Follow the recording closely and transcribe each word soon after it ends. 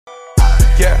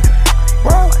Yeah,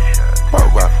 whoa.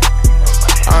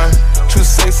 I'm too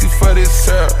sexy for this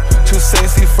girl, too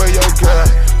sexy for your girl,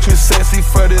 too sexy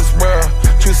for this world,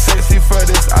 too sexy for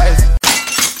this ice.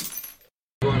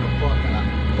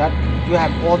 That you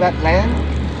have all that land?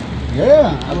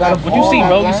 Yeah. I got a What you see,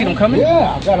 bro? You see them coming?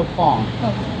 Yeah, I got a farm.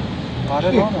 Oh, I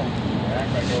didn't know that.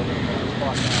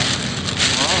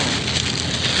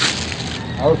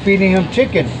 I was feeding him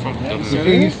chicken. You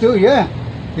see, he still,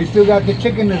 he still got the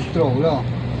chicken in his throat. Look.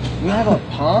 You have a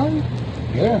pond?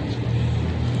 Yeah.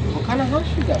 What kind of house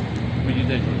you got? What you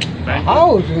did? A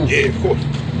house. Yeah, of course.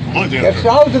 That's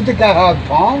the house that they got have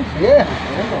palms. Yeah.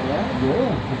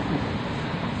 Yeah.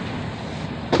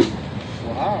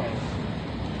 Wow.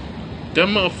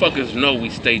 Them motherfuckers know we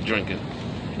stay drinking.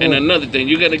 And another thing,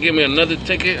 you gotta give me another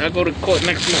ticket. I go to court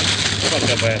next month. Fuck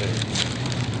up out of here.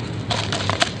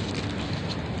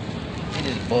 I'm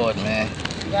just bored, man.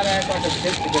 You gotta act like a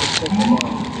bitch to get a sister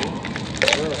on.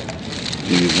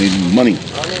 Niggas need money. I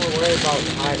don't even worry about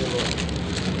hiding it.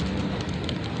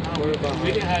 We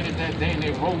didn't hide it that day and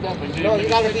they rolled up and did. No, you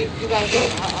gotta be,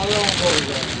 how long ago was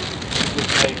that?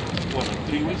 Like, what,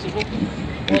 3 weeks ago?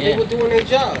 Well, they were doing their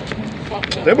job. Fuck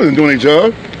that. They wasn't doing their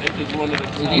job. They just wanted to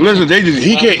Listen,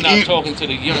 he can't not eat. talking to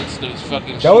the youngsters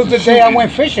fucking. That was the day I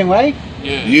went fishing, right?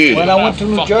 Yeah. Yeah. When I went to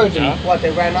New Jersey. What,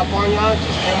 they ran up on y'all?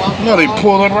 Just came up? No, they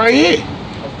pulled up right here.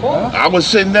 Of course. I was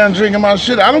sitting down drinking my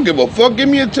shit. I don't give a fuck. Give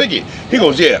me a ticket. He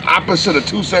goes, yeah, opposite of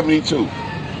 272.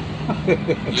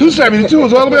 272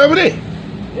 is all the way over there.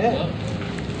 Yeah.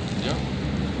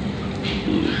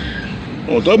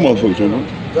 Oh, that motherfucker, man.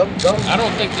 I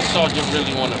don't think the sergeant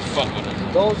really want to fuck with us.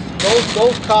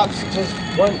 Those cops just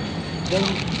went,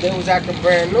 they was acting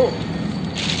brand new.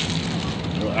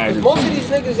 Most of these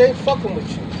niggas ain't fucking with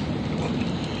you.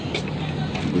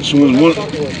 As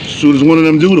soon as one of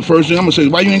them do, the first thing I'm gonna say is,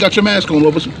 why you ain't got your mask on,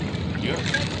 Robertson? Yeah.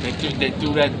 They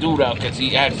threw that dude out because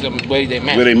he asked them where they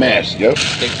mask. Where they mask, yep.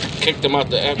 They kicked him out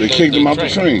the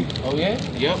train. Oh yeah?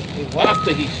 Yep.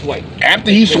 After he swiped.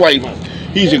 After he swiped,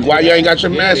 he said, why you ain't got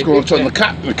your mask on? So the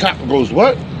cop goes,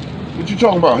 what? What you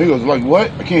talking about? He goes, like, what?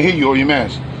 I can't hear you or your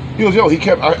mask. He goes, yo,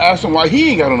 I asked him why he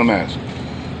ain't got on a mask.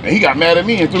 And he got mad at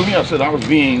me and threw me out. Said I was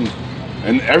being,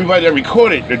 and everybody that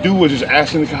recorded, the dude was just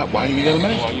asking the cop, why you ain't got a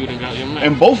mask? Why you didn't got your mask?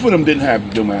 And both of them didn't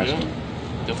have the mask. Yeah.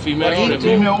 The female or the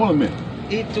female or the man.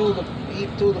 He threw the.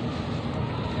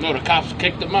 No, the cops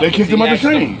kicked him out. They kicked him out the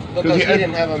train. Because he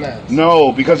didn't have a mask.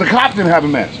 No, because the cop didn't have a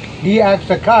mask. He asked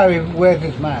the car if he wears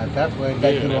his mask. That's what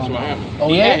that's what happened. Oh,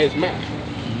 he yeah? had his mask.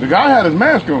 The guy had his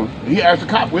mask on. He asked the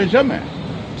cop, where's your mask?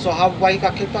 So why he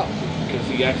got kicked out? Because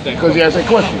he asked that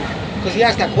question. Because he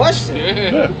asked that question?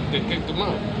 Yeah. They kicked him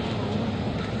out.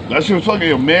 That shit was fucking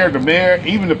the mayor,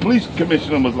 even the police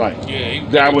commissioner was like,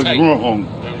 that was wrong.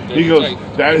 He goes,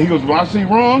 when I see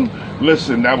wrong,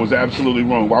 listen, that was absolutely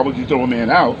wrong. Why would you throw a man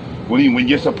out when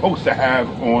you're supposed to have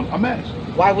on a mask?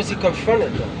 Why was he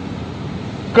confronted though?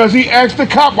 Because he asked the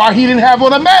cop why he didn't have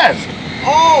on a mask.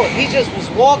 Oh, he just was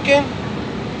walking,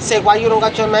 said, why you don't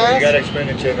got your mask? You gotta explain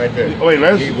the shit right there. Wait,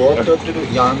 he walked up to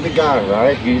the, I'm the guy,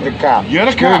 right? He's the cop. You're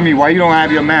the Excuse cop. me, why you don't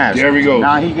have your mask? There we go.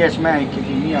 Now he gets mad, he's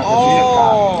kicking me out because he's a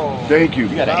cop. Thank you.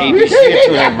 You got an ABC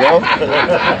to him, bro.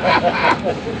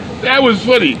 That was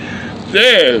funny.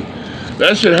 Damn,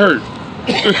 that shit hurt.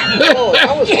 Oh,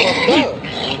 that was fucked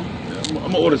up.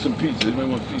 I'm gonna order some pizza. You might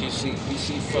want pizza. You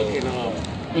see fucking, I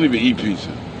don't even eat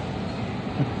pizza.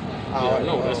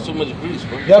 no, that's too much grease,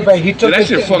 bro. Yeah, but he took that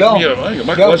shit fucked me up.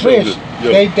 My cholesterol is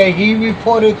good. He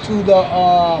reported to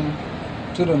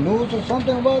the news or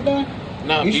something about that?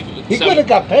 No, he could have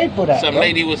got paid for that. Some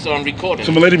lady was on recording.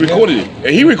 Some lady recorded it,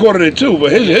 and he recorded it too.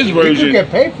 But his version. He could get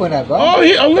paid for that, bro. Oh,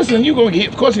 listen, of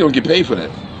course he gonna get paid for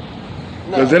that.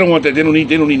 Because they don't want that. They don't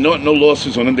need no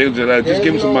lawsuits on them. They just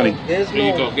give him some money. There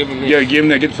you go. Give him this. Yeah, give him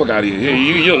that. Get the fuck out of here. Yeah,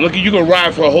 you gonna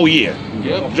ride for a whole year.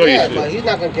 Yep. Enjoy your shit. But he's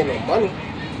not gonna get no money.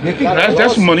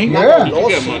 That's money. Yeah. You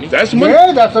get money. That's money.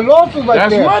 Yeah, that's a lawsuit right that's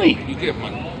there. That's money. You get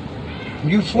money.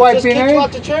 You swipe just in, kicked you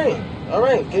out the train. All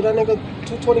right, give that nigga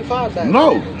 $225 back.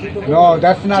 No,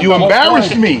 that's not. You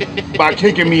embarrassed me by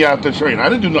kicking me out the train. I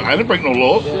didn't break no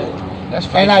laws. Yeah. That's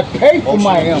fine. And I paid for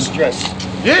my distress.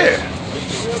 Yeah.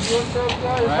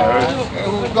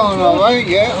 What's going on, right?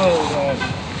 Yeah.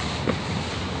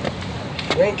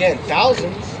 You ain't getting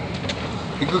thousands.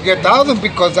 You could get thousands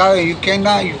because you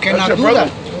cannot do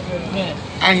that.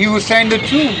 And he was saying the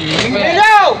truth. Hey,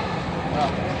 yo!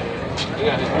 You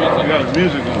got his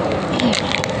music on.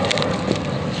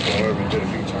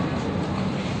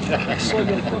 So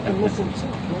you fucking listen to.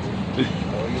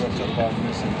 took off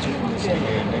missing too.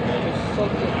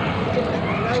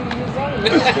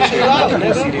 This nigga, Chill out,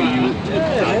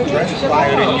 nigga. I dress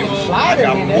flyer than you. I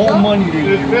got more money than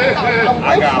you. I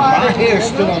got my hair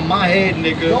still on my head,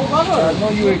 nigga. I know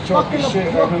you ain't talking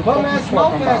shit. Bum ass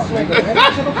mouth ass nigga. Shut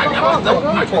the fuck up,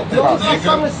 nigga. You always got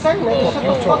something to say, nigga. Shut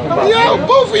the fuck up. Yo,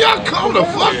 both of y'all calm the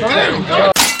fuck down.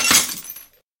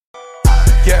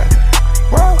 Yeah,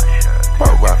 wow,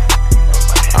 wow, wow.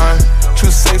 I'm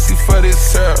too sexy for this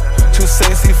syrup, too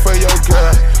sexy for your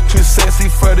girl, too sexy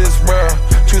for this world,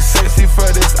 too sexy for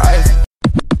this ice.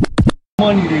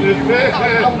 Money than you.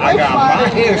 I got my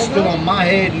hair still on my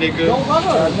head, nigga. I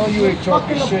know you ain't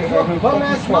talking shit. Bum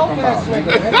ass mouth ass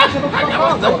nigga. Shut the fuck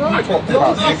up, nigga. You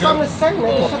always got something to say,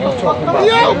 nigga. Shut the fuck up.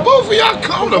 Yo, both of y'all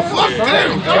calm the fuck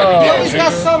down. You always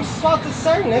got something to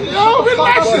say, nigga. Yo,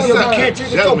 relax yourself. Can't take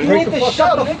it You to need to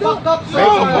shut the fuck up,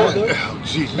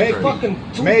 Jesus. Make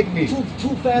me, too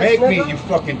fast, make me, nigga. you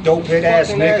fucking dope head ass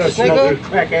Fucking nigga, ass smoking nigga.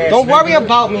 crack ass Don't worry nigga.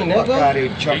 about me, Fuck nigga. out of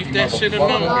here, chunky Leave that shit motherfucker.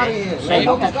 alone. Out of here, man. You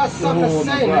always got something to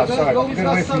say, nigga. You always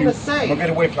got something to say. I'm gonna get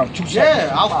away from 2 seconds.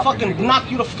 Yeah, I'll fucking knock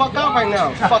you the fuck out right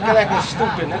now. Fucking acting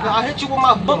stupid, nigga. I'll hit you with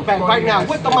my book bag right now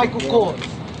with the Michael Kors.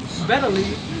 You better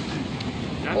leave.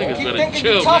 Y'all niggas Keep better thinking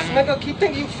chill, you tough, man. nigga. Keep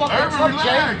thinking you fucking tough,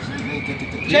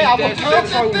 Jay. Jay, I will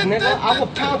pounce on you, nigga. I will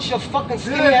pounce your fucking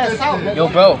skinny ass out, nigga. Yo,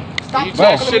 bro. Stop Leave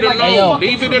talking that to shit me like alone. you fucking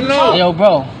Leave it too alone. tough. Yo,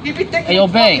 bro. You be thinking Hey, yo,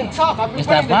 you fucking babe. tough. I've been It's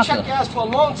ready that to check vodka. your ass for a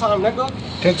long time, nigga.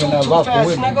 Taking that Too vodka fast,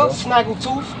 with me, nigga. bro.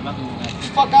 Snaggletooth.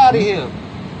 Fuck out of here.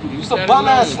 You's a That bum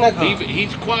ass alone. nigga. Leave it.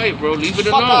 He's quiet, bro. Leave it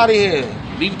Fuck alone. out of here.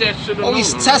 Leave that shit alone.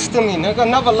 Always alright? testing me, nigga.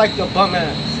 Never liked your bum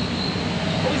ass.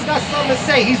 Always got something to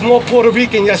say. He's more Puerto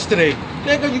Rican yesterday.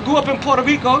 Nigga, you grew up in Puerto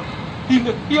Rico.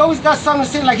 He always got something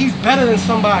to say like he's better than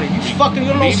somebody. You fucking,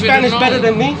 you know Leave it Spanish alone. better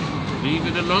than me? Leave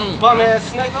it alone. Bum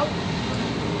ass nigga.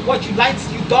 What, you light,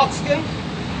 you dark skin?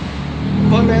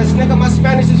 Bum ass nigga, my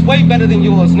Spanish is way better than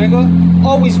yours, nigga.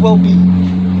 Always will be.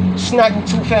 Snagging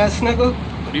too fast, nigga.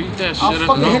 Leave that shit I'll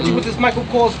fucking hit you alone. with this Michael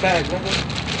Kors bag, nigga.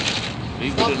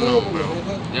 Leave Stop it alone, moving, bro.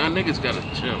 nigga. Y'all niggas gotta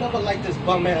chill. Never like this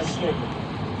bum ass nigga.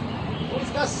 Always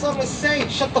got something to say.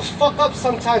 Shut the fuck up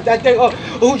sometimes. That day,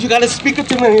 oh, you gotta speak it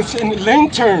to me in lame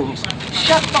terms.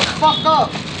 Shut the fuck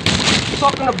up. You're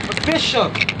talking to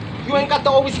Bishop. You ain't got to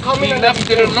always come in He and left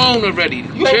it everything. alone already.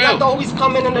 You ain't got to Chill. always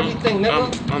come in and everything,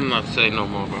 nigga. I'm not saying no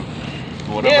more, bro.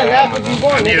 Yeah, laugh if you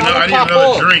want, I need nigga. another, I'll pop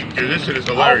off. drink, dude. This shit is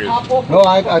I'll hilarious. pop off. No,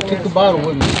 I took the bottle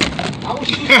with me. I will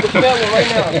shoot you the fair one right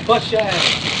now. Bust your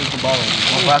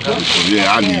ass.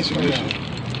 Yeah, I need some of this shit.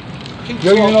 Keep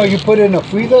Yo, you know, talking. you put it in a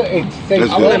freezer, it stays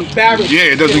That's I will good. embarrass you.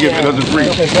 Yeah, it doesn't freeze.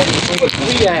 Okay, that's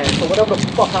Free ass or whatever the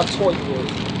fuck I taught you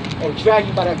with, and drag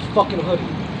you by that fucking hoodie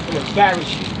and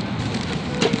embarrass you.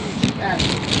 Keep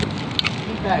acting.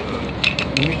 Keep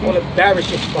acting. I will embarrass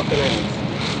your fucking ass.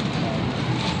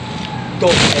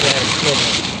 Dope ass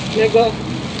nigga.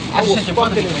 I will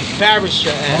fucking embarrass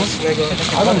your ass, nigga.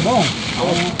 I don't know. I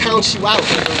will pounce you out,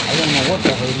 nigga. I don't know what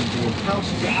the hell he did. Pounce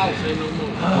you out.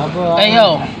 Hey, yo.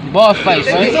 Bar fights,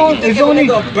 It's right? only, It's only-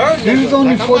 a bird this nigga. is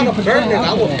only Like, I'm not a 40% bird nigga.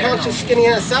 I will alcohol. pounce your skinny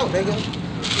ass out, nigga.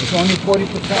 It's only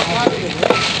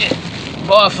 40%.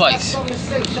 Bar Got fights. something to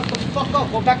say. Shut the fuck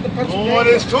up. Go back to Pennsylvania. All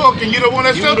this talking, you the one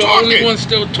that's You still the only talking. one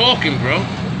still talking, bro.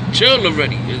 Chill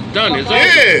already. It's done. It's over.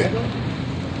 Yeah.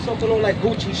 Something on like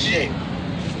Gucci shit.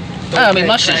 I mean,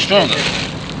 my shit's stronger.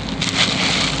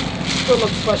 Still look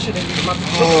fresher than you.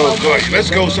 Oh, God. Let's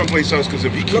go someplace else, because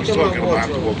if he Look keeps at my talking, I'm going to have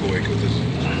to wardrobe. walk away, because this is...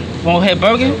 Won't hit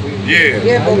Bergen? Yeah.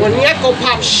 Yeah, but when Nieko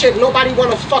pop shit, nobody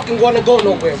wanna go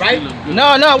nowhere, right?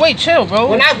 No, wait, chill, bro.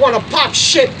 When I wanna pop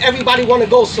shit, everybody wanna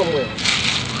go somewhere.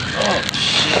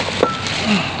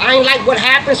 I ain't like what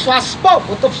happened, so I spoke.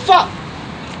 What the fuck?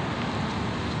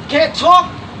 Can't talk?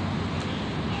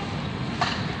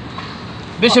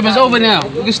 Bishop is over now.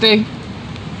 You can stay.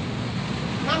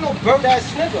 Not no bird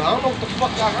ass nigga. I don't know what the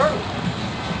fuck I heard.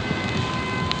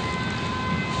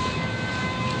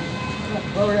 I'm a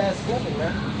bird ass nigga,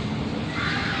 man.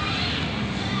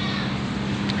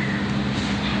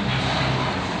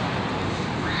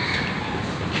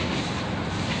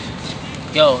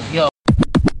 Yo.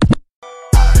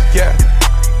 Yeah,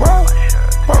 wow,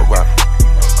 wow, wow.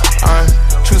 I'm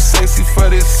too sexy for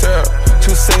this syrup,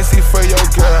 too sexy for your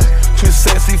girl, too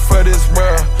sexy for this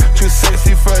world, too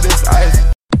sexy for this ice.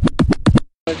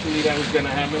 Eventually that was gonna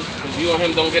happen, because you and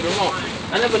him don't get along.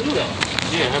 I never knew that.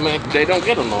 Yeah, I mean, they don't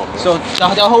get along, bro. So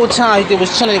the whole time they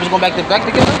was chilling, they was going back together?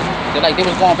 They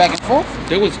was going back and forth?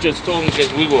 They was just talking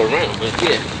because we were around, but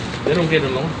yeah, they don't get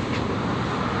along.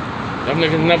 Them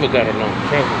niggas never got along,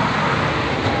 trust me.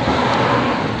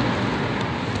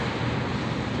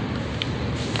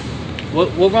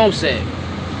 What Rome said?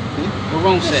 What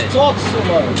Rome said? Just talk so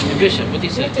much. And Bishop, what he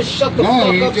You said? need to shut the No,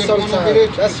 fuck he up just wanna sometimes. get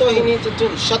it. That's all he needs to do.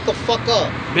 Shut the fuck up.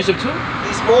 Bishop too?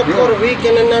 He's more Puerto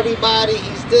Rican than everybody.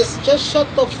 He's this. Just shut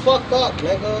the fuck up,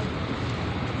 nigga.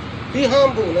 Be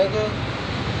humble, nigga.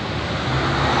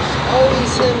 It's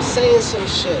always him saying some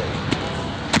shit.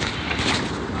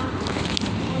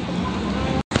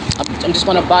 I'm just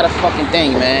gonna buy the fucking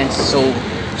thing, man. So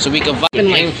we can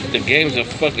vibe. The games are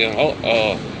fucking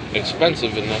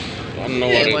expensive enough. I don't know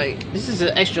Yeah, what it like this is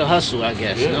an extra hustle, I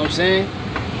guess. You know what I'm saying?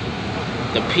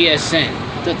 The PSN.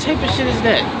 The type of shit is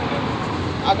that?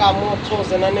 I got more clothes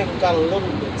than that nigga got a little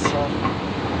bit, son.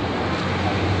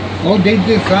 Oh, they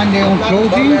design their own I'm not a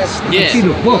clothing? bum-ass You Yeah. see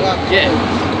the book. I got Yeah.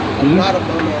 clothes. I'm not a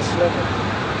bum ass nigga.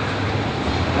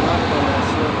 I'm not a bum ass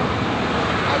nigga.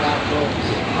 I got clothes.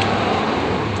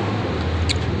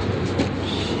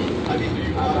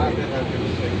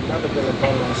 Never been a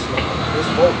bum ass nigga. This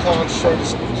Volcom shirt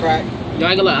is cracked. Yo, I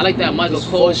ain't gonna lie, I like that Michael This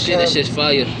Kors shit. That Volcom. shit's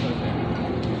fire.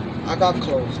 I got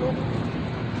clothes, no.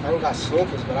 I ain't got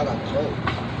sneakers, but I got clothes.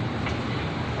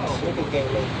 Sneaker game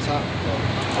ain't top, though.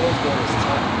 Clothes game is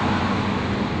top.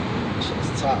 Shit is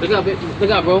top. Look out,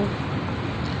 look out, bro.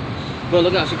 Bro,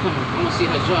 look out, she coming. I'm gonna see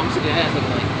her jaw. I'm gonna see her ass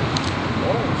looking like.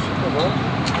 Oh, shit, bro.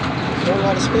 There's a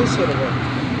lot of space here to run.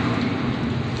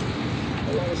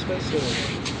 A lot of space here to run.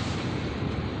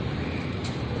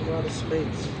 A lot of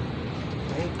space.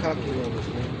 I hate calculators,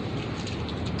 man.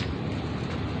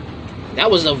 That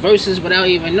was a versus without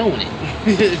even knowing it.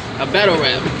 A battle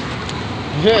rap.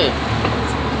 Yeah.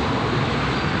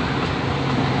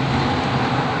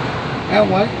 And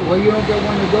why you don't get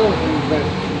one of those?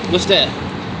 Right What's that?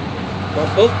 My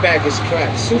book bag is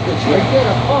cracked. Super cracked.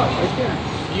 there, apart, right there.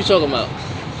 You talking about?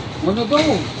 One of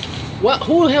those. What?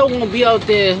 Who the hell gonna be out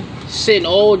there sitting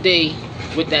all day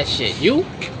with that shit? You?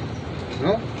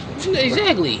 No?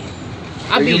 Exactly.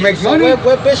 I You be make So money?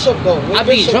 where Bishop go? Where I be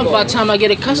Bishop drunk go? by the time I get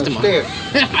a customer. Upstairs.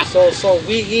 So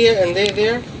we here and they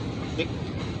there?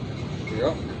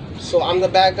 Yeah. So I'm the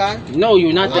bad guy? No,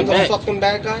 you're not I'm the the bad. fucking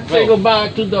bad guy? Say goodbye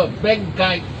to the big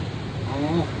guy.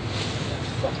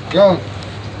 Yo,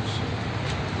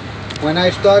 when I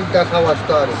started, that's how I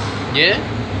started. Yeah?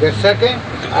 The second,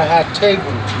 I had tables.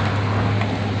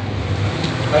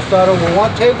 I started with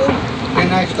one table,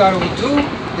 then I started with two,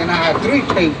 then I had 3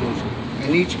 tables.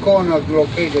 And each corner is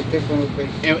located different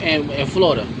location. In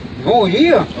Florida. Oh,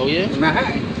 here. Oh yeah? In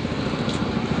Manhattan.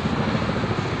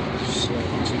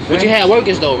 But you had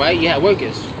workers though, right? You had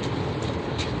workers.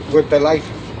 With the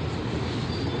license.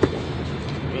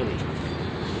 Really?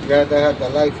 Yeah, they had the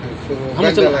license. So How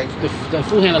much vendor the, license. the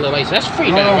food handler license? That's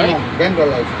free No, now, no, right? no, vendor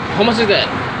license. How much is that?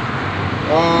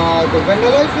 The vendor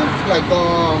license, like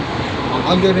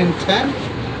 110.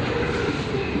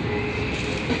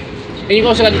 And you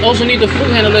also need the food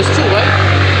handlers too, right?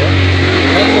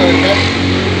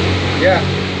 Yeah.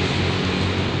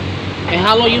 And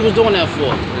how long you was doing that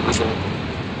for?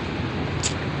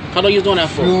 How long you was doing that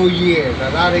for? Few years, a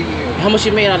lot of years. How much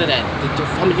you made out of that?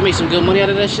 How much you made some good money out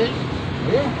of that shit?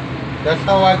 Yeah. That's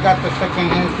how I got the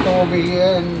second-hand store over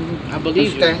here in I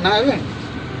believe you. Staten Island. You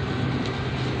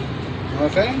know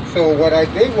what I'm saying? So what I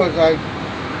did was I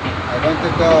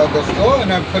rented the store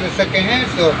and I put a second-hand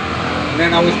store. And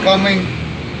then I was coming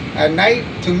at night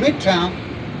to Midtown,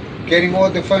 getting all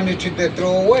the furniture they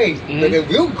throw away. But the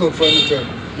real good furniture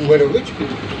were the rich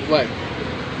people. Right.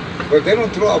 But they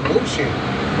don't throw out bullshit.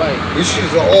 Right. This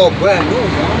is all brand new,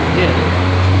 man. Yeah.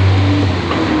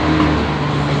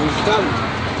 And we sell it.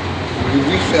 We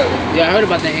resell it. Yeah, I heard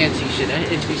about that antique shit. That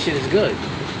antique shit is good.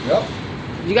 Yep.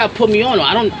 You gotta put me on.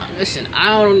 Listen,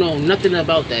 I don't know nothing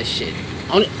about that shit.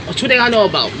 Two things I know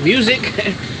about music.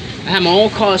 I have my own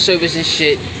car service and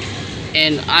shit,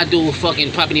 and I do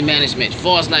fucking property management. As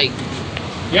far as like,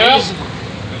 Yeah.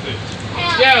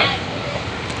 Yeah.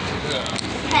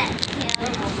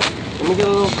 Let me get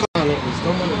a little car on it.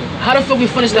 Don't worry. how the fuck we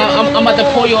finish that? I'm about to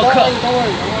pour you a cup. Don't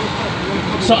worry.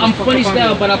 So I'm finished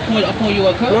now, but I pour you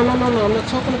a cup. No, I'm not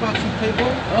talking about you, Playboy.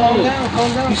 Oh.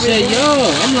 Calm down. You said yo.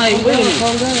 I'm like, Calm wait a down, minute.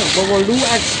 calm down. But when Lou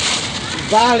acts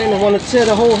violent and want to tear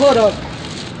the whole hood up,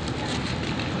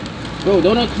 Bro,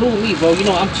 don't include me, bro. You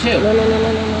know I'm chill. no.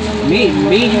 Me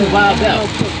and you vibed out.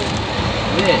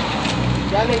 Yeah.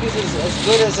 Y'all niggas is as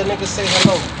good as a nigga say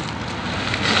hello.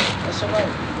 That's alright.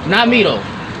 Not me though.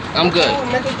 I'm good. Oh,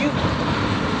 nigga, you.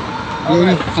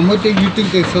 How much do you think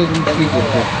they sold them sneakers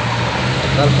for?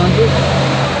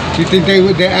 500? You think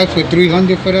they asked for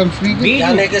 300 for them sneakers? Me Y'all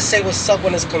and you, niggas say what's up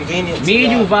when it's convenient. me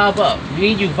and to you y'all. vibe up.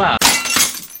 Me and you vibe.